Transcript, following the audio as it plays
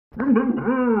Hi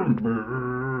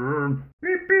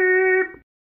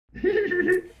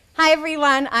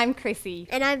everyone, I'm Chrissy.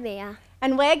 And I'm Mia.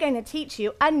 And we're going to teach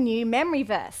you a new memory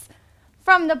verse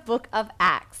from the book of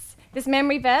Acts. This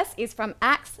memory verse is from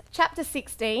Acts chapter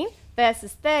 16,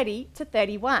 verses 30 to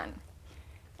 31.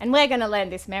 And we're going to learn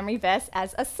this memory verse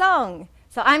as a song.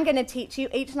 So I'm going to teach you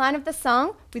each line of the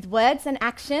song with words and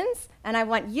actions, and I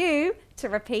want you to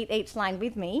repeat each line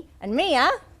with me, and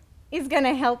Mia is going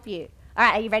to help you. All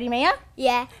right, are you ready, Mia?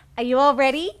 Yeah. Are you all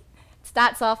ready? It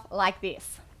starts off like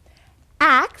this.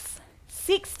 Acts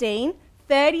 16,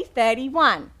 30,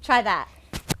 31. Try that.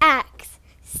 Acts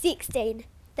 16,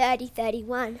 30,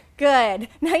 31. Good.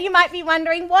 Now you might be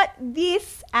wondering what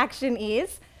this action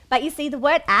is, but you see the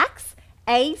word Acts,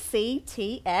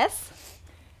 A-C-T-S.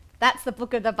 That's the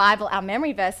book of the Bible our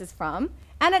memory verse is from,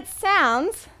 and it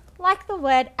sounds like the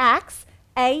word axe,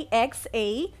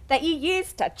 A-X-E, that you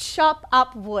use to chop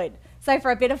up wood. So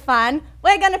for a bit of fun,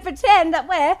 we're going to pretend that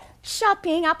we're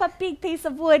chopping up a big piece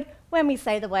of wood when we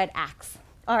say the word axe.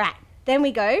 All right, then we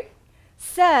go.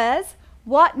 Sirs,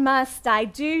 what must I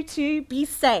do to be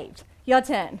saved? Your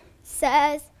turn.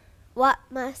 Sirs, what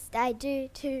must I do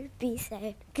to be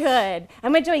saved? Good.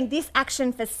 And we're doing this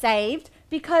action for saved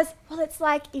because, well, it's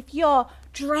like if you're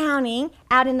drowning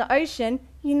out in the ocean,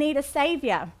 you need a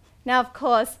saviour. Now, of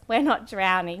course, we're not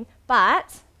drowning,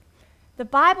 but the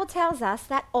Bible tells us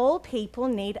that all people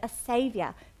need a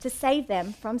saviour to save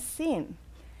them from sin.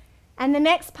 And the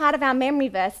next part of our memory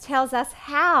verse tells us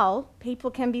how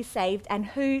people can be saved and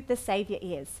who the saviour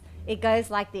is. It goes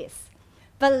like this.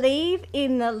 Believe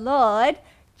in the Lord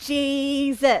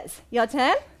Jesus. Your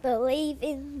turn. Believe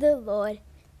in the Lord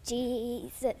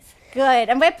Jesus. Good.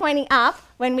 And we're pointing up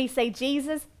when we say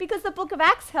Jesus because the book of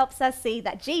Acts helps us see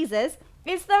that Jesus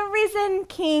is the risen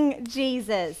King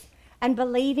Jesus. And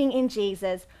believing in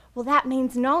Jesus, well, that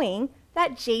means knowing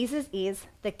that Jesus is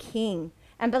the King.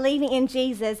 And believing in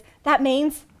Jesus, that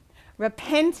means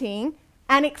repenting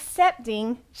and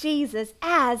accepting Jesus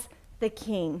as the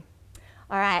King.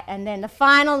 All right, and then the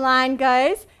final line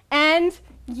goes, and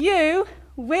you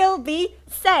will be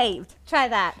saved. Try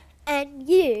that. And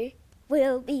you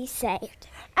will be saved.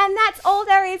 And that's all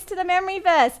there is to the memory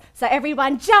verse. So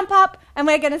everyone jump up and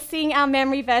we're going to sing our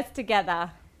memory verse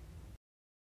together.